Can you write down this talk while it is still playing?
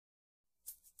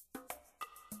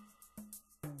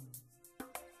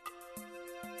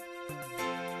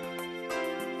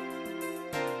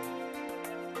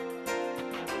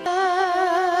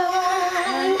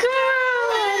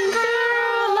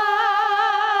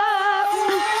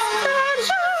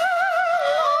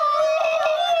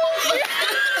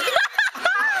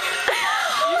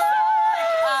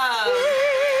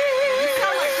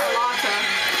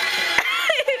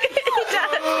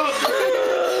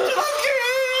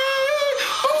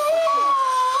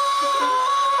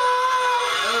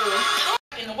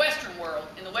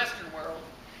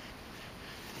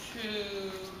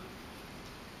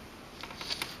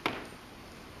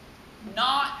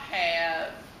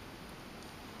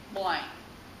blank.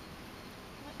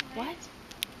 What?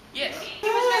 Yes.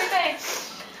 Give us your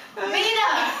face. Mina!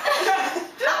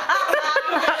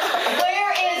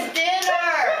 Where is dinner?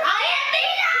 I am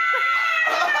Mina!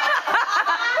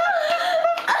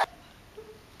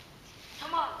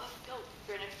 Come on, let's go,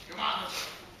 Brennan. Come on.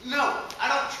 No, I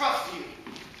don't trust you.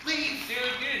 Please. Dude,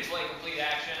 you didn't play complete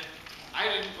action. I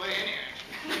didn't play any action.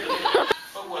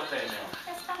 But what they know.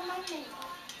 That's not my name.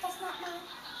 That's not my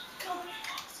color.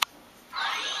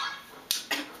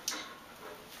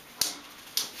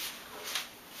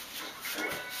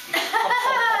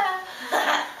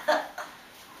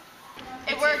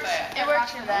 It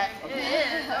works for that. It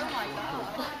is. Oh my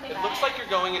god. It looks like you're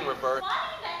going in reverse.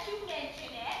 Funny that you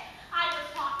mention it. I was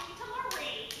talking to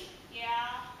Marie.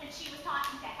 Yeah. And she was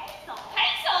talking to Hazel.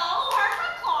 Hazel? Who heard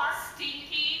from Clark?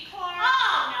 Stinky Clark?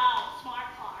 Oh, no. Smart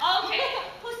Clark. Okay.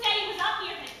 Who said he was up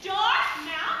near the dark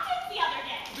mountains the other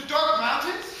day? The Dark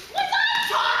Mountains? Was I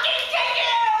talking to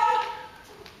you?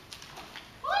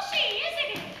 Well, she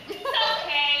isn't it? It's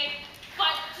okay.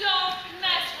 But don't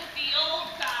mess with the old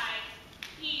guy.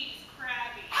 He's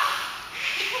crabby.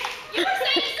 You were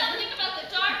saying something about the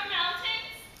dark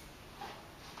mountains?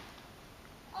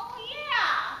 Oh,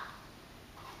 yeah.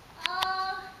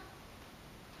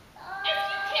 If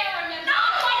you can't remember. No,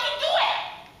 I can do it!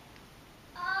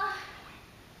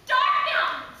 Dark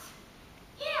mountains.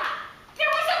 Yeah.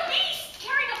 There was a beast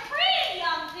carrying a pretty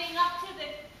young thing up to the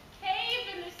cave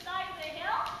in the side of the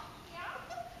hill. Yeah.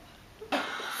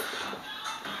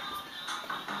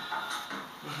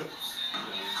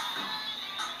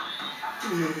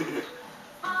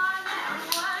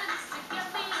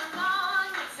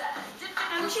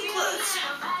 I'm too close.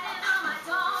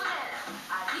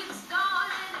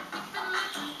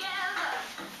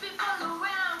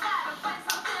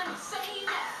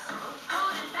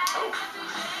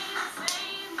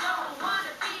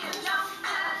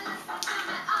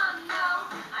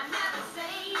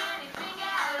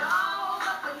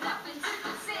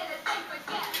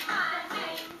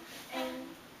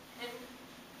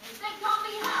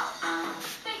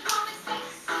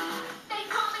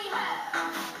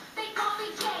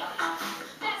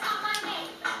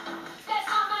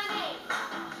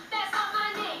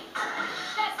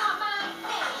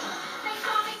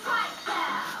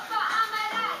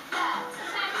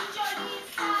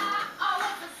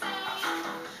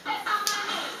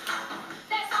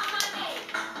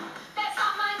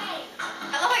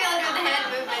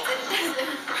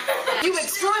 You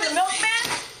destroyed the milkman?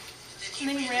 And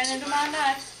then he ran into my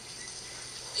knife.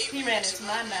 He ran into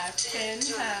my knife 10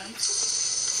 times.